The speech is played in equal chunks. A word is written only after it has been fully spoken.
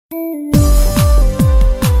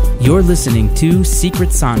You're listening to Secret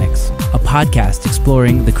Sonics, a podcast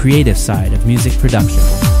exploring the creative side of music production.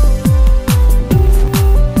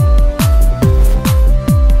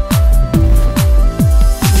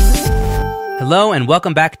 Hello and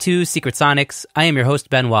welcome back to Secret Sonics. I am your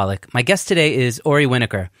host, Ben Wallach. My guest today is Ori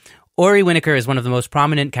Winokur. Ori Winokur is one of the most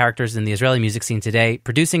prominent characters in the Israeli music scene today,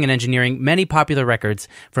 producing and engineering many popular records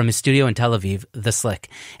from his studio in Tel Aviv, The Slick,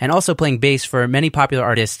 and also playing bass for many popular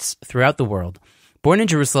artists throughout the world. Born in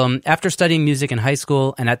Jerusalem, after studying music in high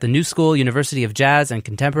school and at the New School University of Jazz and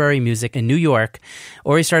Contemporary Music in New York,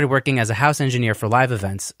 Ori started working as a house engineer for live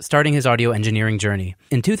events, starting his audio engineering journey.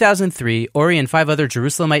 In 2003, Ori and 5 other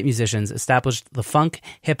Jerusalemite musicians established the funk,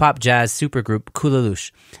 hip-hop, jazz supergroup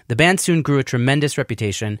Kulalush. The band soon grew a tremendous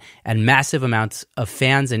reputation and massive amounts of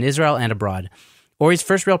fans in Israel and abroad. Ori's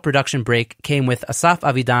first real production break came with Asaf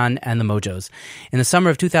Avidan and the Mojos. In the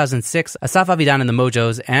summer of 2006, Asaf Avidan and the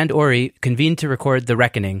Mojos and Ori convened to record The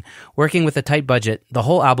Reckoning. Working with a tight budget, the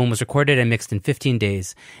whole album was recorded and mixed in 15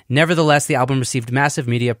 days. Nevertheless, the album received massive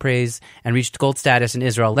media praise and reached gold status in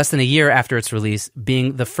Israel less than a year after its release,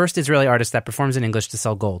 being the first Israeli artist that performs in English to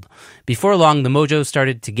sell gold. Before long, the Mojos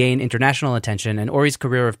started to gain international attention, and Ori's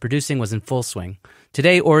career of producing was in full swing.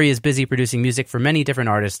 Today, Ori is busy producing music for many different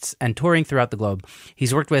artists and touring throughout the globe.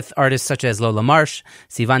 He's worked with artists such as Lola Marsh,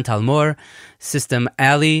 Sivan Talmor, System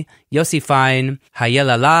Ali, Yossi Fine, Hayel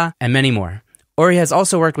Allah, and many more. Ori has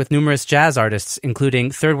also worked with numerous jazz artists,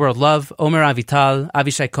 including Third World Love, Omer Avital,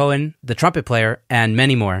 Avishai Cohen, the trumpet player, and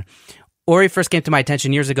many more. Ori first came to my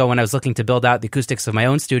attention years ago when I was looking to build out the acoustics of my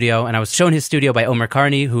own studio, and I was shown his studio by Omer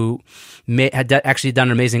Carney, who had actually done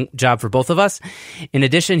an amazing job for both of us. In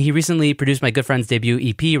addition, he recently produced my good friend's debut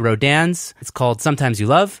EP, Rodans. It's called Sometimes You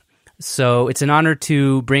Love. So it's an honor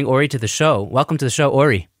to bring Ori to the show. Welcome to the show,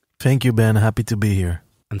 Ori. Thank you, Ben. Happy to be here.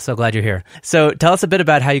 I'm so glad you're here. So tell us a bit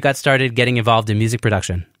about how you got started getting involved in music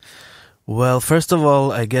production. Well, first of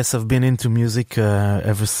all, I guess I've been into music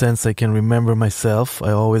ever since I can remember myself.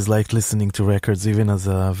 I always liked listening to records, even as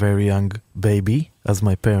a very young baby, as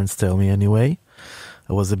my parents tell me anyway.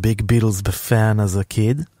 I was a big Beatles fan as a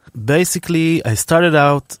kid. Basically, I started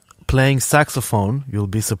out playing saxophone. You'll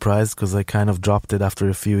be surprised because I kind of dropped it after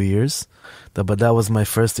a few years. But that was my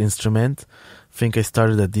first instrument. I think I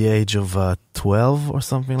started at the age of 12 or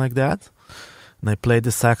something like that. And I played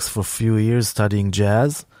the sax for a few years studying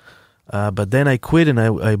jazz. But then I quit and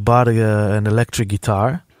I bought an electric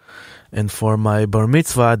guitar. And for my bar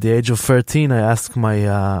mitzvah at the age of 13, I asked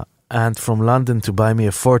my aunt from London to buy me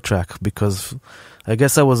a 4-track because I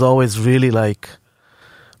guess I was always really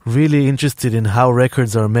interested in how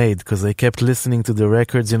records are made because I kept listening to the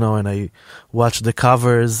records, and I watched the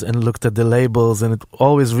covers and looked at the labels, and it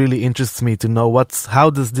always really interests me to know how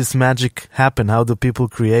does this magic happen? How do people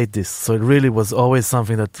create this? So it really was always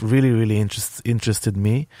something that really interested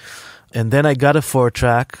me. And then I got a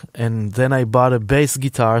 4-track, and then I bought a bass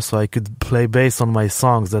guitar so I could play bass on my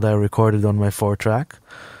songs that I recorded on my 4-track.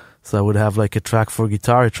 So I would have like a track for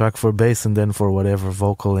guitar, a track for bass, and then for whatever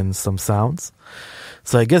vocal and some sounds.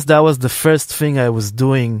 So I guess that was the first thing I was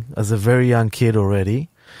doing as a very young kid already.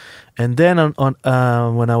 And then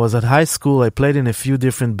when I was at high school, I played in a few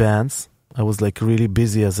different bands. I was like really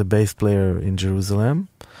busy as a bass player in Jerusalem.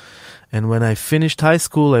 And when I finished high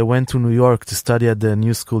school, I went to New York to study at the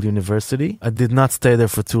New School University. I did not stay there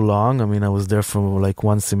for too long. I was there for like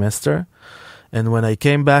 1 semester. And when I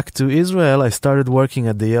came back to Israel, I started working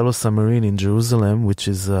at the Yellow Submarine in Jerusalem, which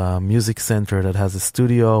is a music center that has a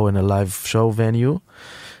studio and a live show venue.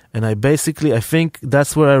 And I think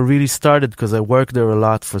that's where I really started because I worked there a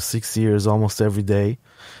lot for 6 years, almost every day.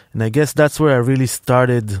 And I guess that's where I really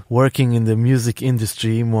started working in the music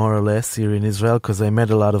industry, more or less, here in Israel, because I met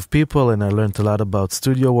a lot of people and I learned a lot about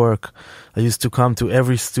studio work. I used to come to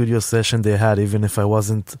every studio session they had, even if I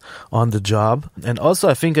wasn't on the job. And also,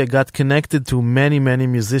 I think I got connected to many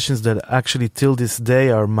musicians that actually till this day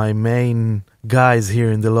are my main guys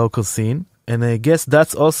here in the local scene. And I guess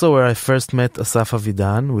that's also where I first met Asaf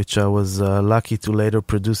Avidan, which I was lucky to later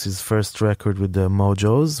produce his first record with the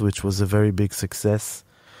Mojos, which was a very big success,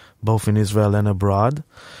 both in Israel and abroad.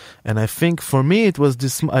 And I think for me it was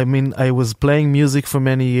this, I was playing music for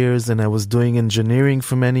many years and I was doing engineering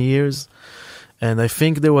for many years. And I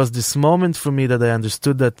think there was this moment for me that I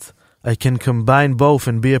understood that I can combine both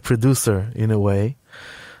and be a producer in a way.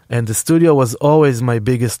 And the studio was always my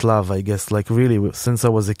biggest love, I guess, like really, since I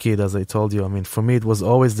was a kid, as I told you. I mean, for me, it was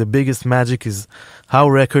always the biggest magic is how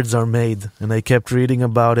records are made. And I kept reading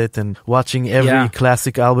about it and watching every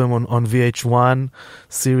classic album on VH1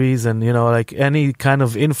 series. And, like any kind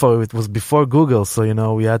of info, it was before Google. So,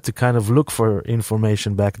 we had to kind of look for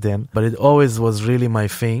information back then. But it always was really my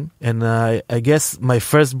thing. And I guess my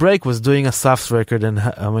first break was doing a Safs record. And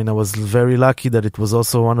I was very lucky that it was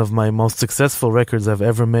also one of my most successful records I've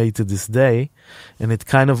ever made to this day, and it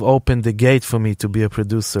kind of opened the gate for me to be a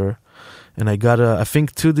producer. And I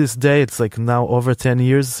think to this day, it's like now over 10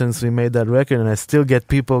 years since we made that record, and I still get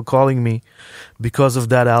people calling me because of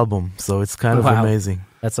that album. So it's kind of amazing.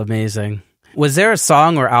 That's amazing. Was there a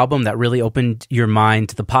song or album that really opened your mind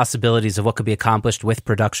to the possibilities of what could be accomplished with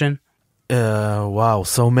production? Wow,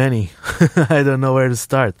 so many. I don't know where to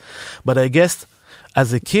start. But I guess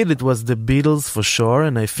as a kid, it was the Beatles for sure,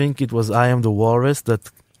 and I think it was I Am the Walrus that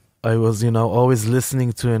I was, always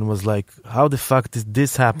listening to and was like, how the fuck did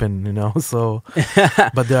this happen, So,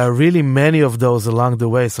 but there are really many of those along the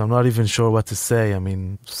way, so I'm not even sure what to say.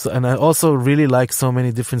 And I also really like so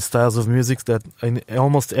many different styles of music that in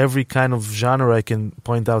almost every kind of genre I can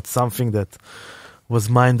point out something that was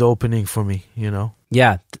mind-opening for me,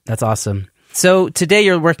 Yeah, that's awesome. So today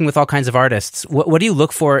you're working with all kinds of artists. What do you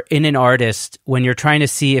look for in an artist when you're trying to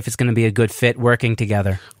see if it's going to be a good fit working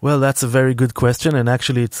together? Well, that's a very good question. And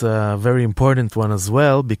actually, it's a very important one as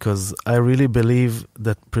well, because I really believe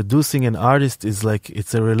that producing an artist is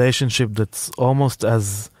it's a relationship that's almost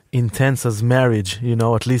as intense as marriage,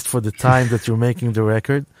 at least for the time that you're making the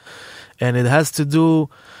record. And it has to do...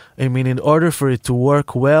 in order for it to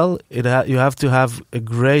work well, you have to have a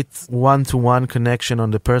great one-to-one connection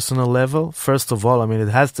on the personal level. First of all, it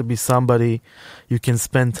has to be somebody you can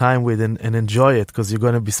spend time with and enjoy it, because you're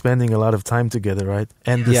going to be spending a lot of time together, right?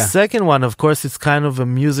 And the second one, of course, it's kind of a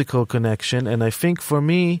musical connection. And I think for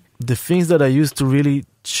me, the things that I used to really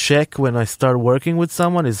check when I start working with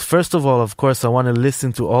someone is, first of all, of course, I want to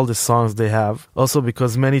listen to all the songs they have. Also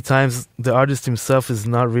because many times the artist himself is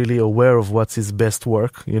not really aware of what's his best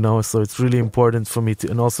work, so it's really important for me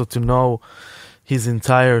and also to know his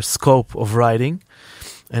entire scope of writing.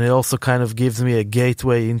 And it also kind of gives me a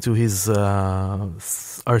gateway into his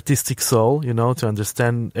artistic soul, to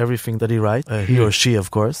understand everything that he writes, he or she,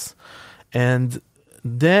 of course. And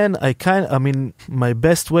then my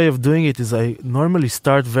best way of doing it is I normally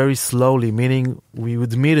start very slowly, meaning we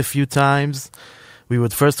would meet a few times. We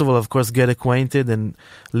would first of all, of course, get acquainted and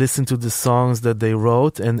listen to the songs that they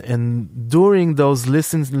wrote. And during those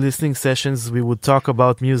listening sessions, we would talk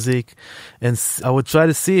about music. And I would try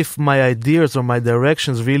to see if my ideas or my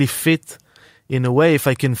directions really fit in a way, if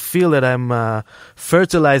I can feel that I'm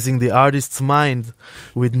fertilizing the artist's mind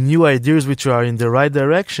with new ideas which are in the right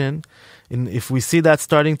direction. And if we see that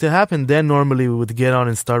starting to happen, then normally we would get on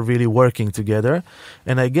and start really working together.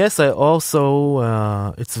 And I guess I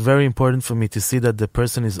also, it's very important for me to see that the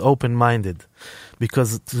person is open-minded.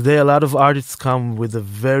 Because today a lot of artists come with a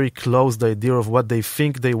very closed idea of what they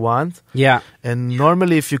think they want. Yeah. And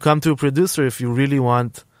normally if you come to a producer, if you really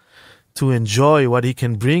want to enjoy what he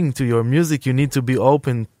can bring to your music, you need to be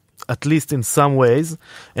open, at least in some ways.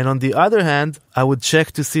 And on the other hand, I would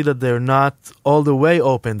check to see that they're not all the way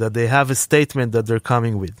open, that they have a statement that they're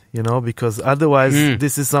coming with, because otherwise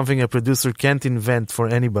this is something a producer can't invent for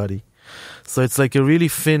anybody. So it's like a really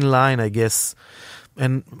thin line, I guess.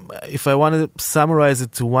 And if I want to summarize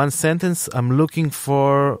it to one sentence, I'm looking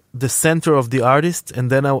for the center of the artist, and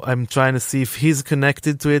then I'm trying to see if he's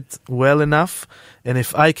connected to it well enough, and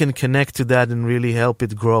if I can connect to that and really help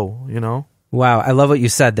it grow, Wow, I love what you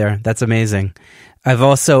said there. That's amazing.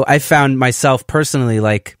 I found myself personally,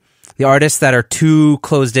 like the artists that are too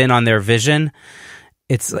closed in on their vision,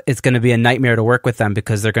 it's going to be a nightmare to work with them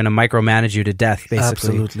because they're going to micromanage you to death, basically.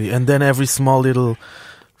 Absolutely. And then every small little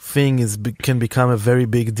thing can become a very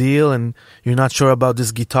big deal, and you're not sure about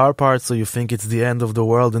this guitar part, so you think it's the end of the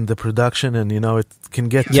world in the production, and it can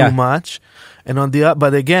get too much. And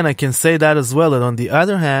but again, I can say that as well, that on the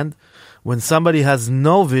other hand, when somebody has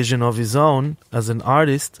no vision of his own as an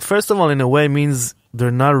artist, first of all, in a way means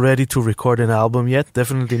they're not ready to record an album yet.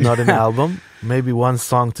 Definitely not an album. Maybe one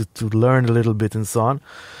song to learn a little bit and so on.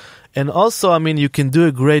 And also, you can do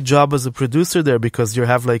a great job as a producer there, because you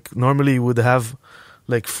have normally you would have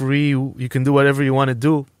you can do whatever you want to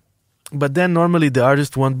do. But then normally the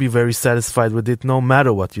artist won't be very satisfied with it no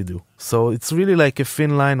matter what you do. So it's really like a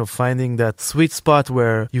thin line of finding that sweet spot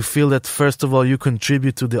where you feel that first of all you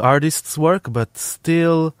contribute to the artist's work, but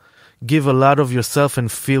still give a lot of yourself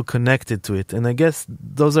and feel connected to it. And I guess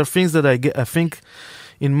those are things that I think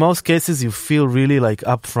in most cases you feel really like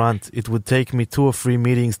upfront. It would take me 2 or 3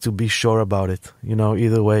 meetings to be sure about it,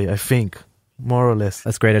 either way, I think, more or less.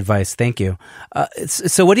 That's great advice. Thank you.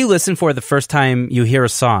 So what do you listen for the first time you hear a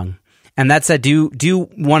song? And that said, do you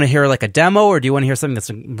want to hear like a demo, or do you want to hear something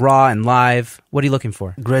that's raw and live? What are you looking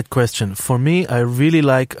for? Great question. For me, I really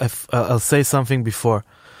like, I'll say something before.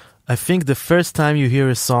 I think the first time you hear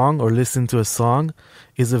a song or listen to a song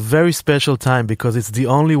is a very special time, because it's the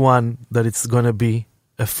only one that it's going to be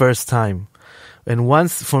a first time.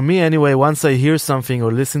 And for me anyway, once I hear something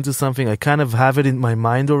or listen to something, I kind of have it in my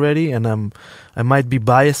mind already, and I might be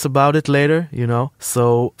biased about it later,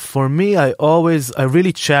 So for me, I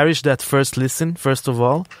really cherish that first listen, first of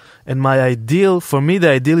all. And for me, the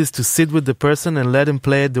ideal is to sit with the person and let him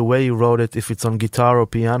play it the way he wrote it, if it's on guitar or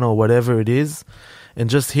piano or whatever it is, and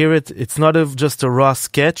just hear it. It's not just a raw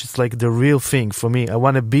sketch, it's like the real thing for me. I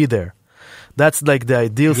want to be there. That's like the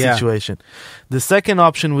ideal situation. The second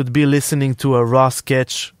option would be listening to a raw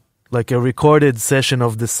sketch, like a recorded session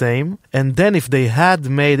of the same. And then if they had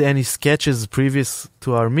made any sketches previous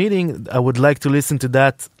to our meeting, I would like to listen to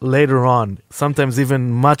that later on, sometimes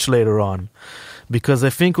even much later on. Because I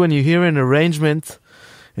think when you hear an arrangement,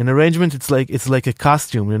 it's like a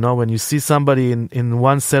costume, when you see somebody in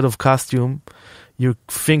one set of costume, you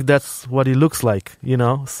think that's what he looks like,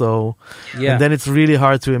 so and then it's really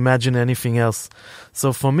hard to imagine anything else.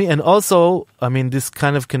 So for me, and also, this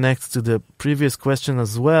kind of connects to the previous question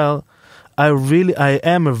as well, I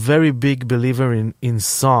am a very big believer in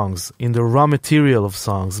songs, in the raw material of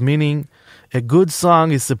songs, meaning a good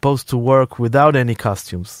song is supposed to work without any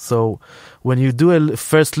costumes. So when you do a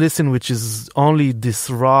first listen, which is only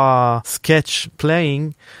this raw sketch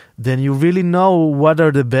playing, then you really know what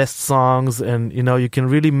are the best songs, and you can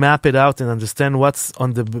really map it out and understand what's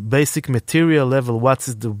on the basic material level, what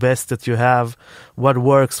is the best that you have, what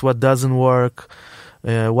works, what doesn't work,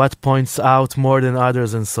 what points out more than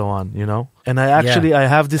others, and so on, And I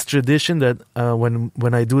have this tradition that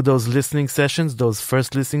when I do those listening sessions, those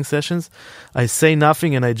first listening sessions, I say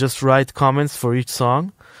nothing and I just write comments for each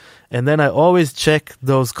song. And then I always check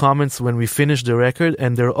those comments when we finish the record,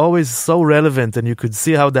 and they're always so relevant, and you could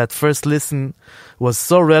see how that first listen was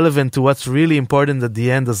so relevant to what's really important at the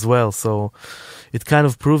end as well. So it kind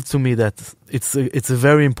of proved to me that it's a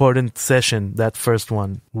very important session, that first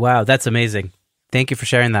one. Wow, that's amazing. Thank you for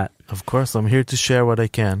sharing that. Of course, I'm here to share what I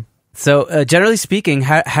can. So generally speaking,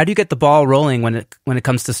 how do you get the ball rolling when it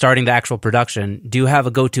comes to starting the actual production? Do you have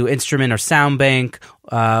a go-to instrument or sound bank?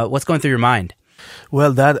 What's going through your mind?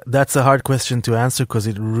 Well, that's a hard question to answer, because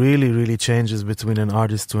it really, really changes between an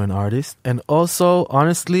artist to an artist. And also,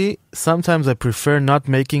 honestly, sometimes I prefer not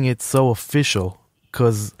making it so official,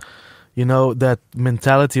 because, that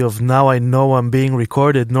mentality of now I know I'm being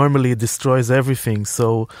recorded normally destroys everything.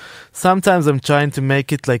 So sometimes I'm trying to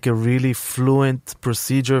make it like a really fluent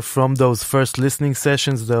procedure from those first listening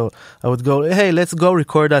sessions, though. I would go, hey, let's go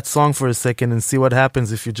record that song for a second and see what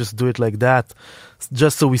happens if you just do it like that,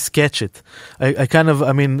 just so we sketch it.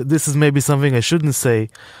 This is maybe something I shouldn't say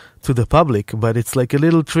to the public, but it's like a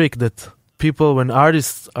little trick that people, when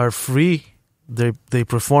artists are free, they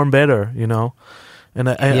perform better, And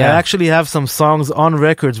I actually have some songs on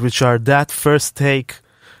records which are that first take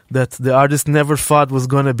that the artist never thought was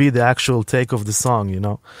going to be the actual take of the song,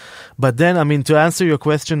 But then, to answer your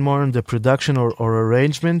question more on the production or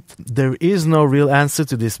arrangement, there is no real answer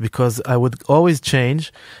to this, because I would always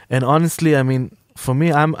change. And honestly, for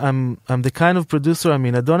me, I'm the kind of producer,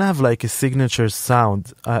 I don't have like a signature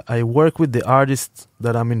sound. I work with the artist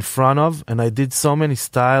that I'm in front of, and I did so many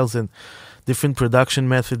styles and different production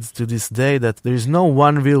methods to this day that there's no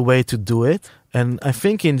one real way to do it. And I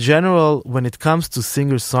think in general, when it comes to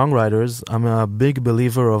singer-songwriters, I'm a big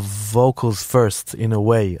believer of vocals first, in a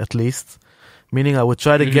way, at least. Meaning I would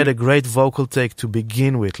try to get a great vocal take to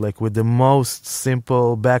begin with, like with the most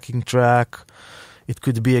simple backing track. It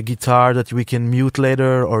could be a guitar that we can mute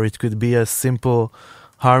later, or it could be a simple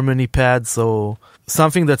harmony pad, so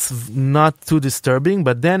something that's not too disturbing.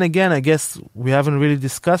 But then again, I guess we haven't really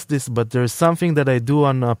discussed this, but there's something that I do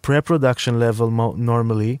on a pre-production level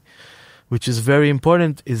normally, which is very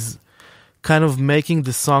important, is kind of making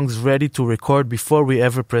the songs ready to record before we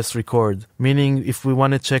ever press record. Meaning if we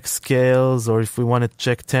want to check scales, or if we want to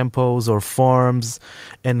check tempos or forms,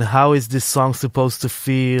 and how is this song supposed to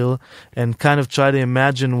feel, and kind of try to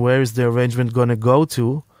imagine where is the arrangement going to go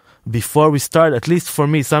to before we start. At least for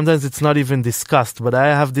me, sometimes it's not even discussed, but I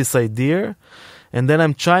have this idea, And then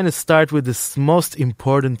I'm trying to start with this most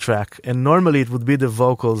important track. And normally it would be the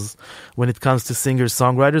vocals when it comes to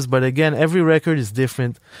singer-songwriters. But again, every record is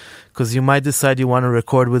different, because you might decide you want to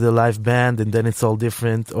record with a live band and then it's all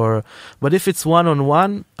different. But if it's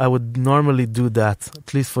one-on-one, I would normally do that.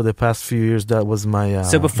 At least for the past few years, that was my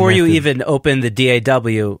So before method. you even open the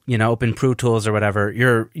DAW, open Pro Tools or whatever,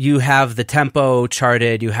 you have the tempo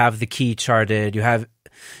charted, you have the key charted, you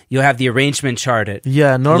have the arrangement charted.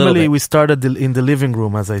 Yeah, normally we started in the living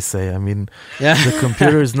room, as I say. I mean, the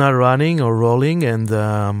computer is not running or rolling. And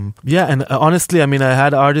honestly, I mean, I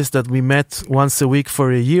had artists that we met once a week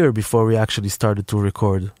for a year before we actually started to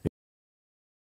record.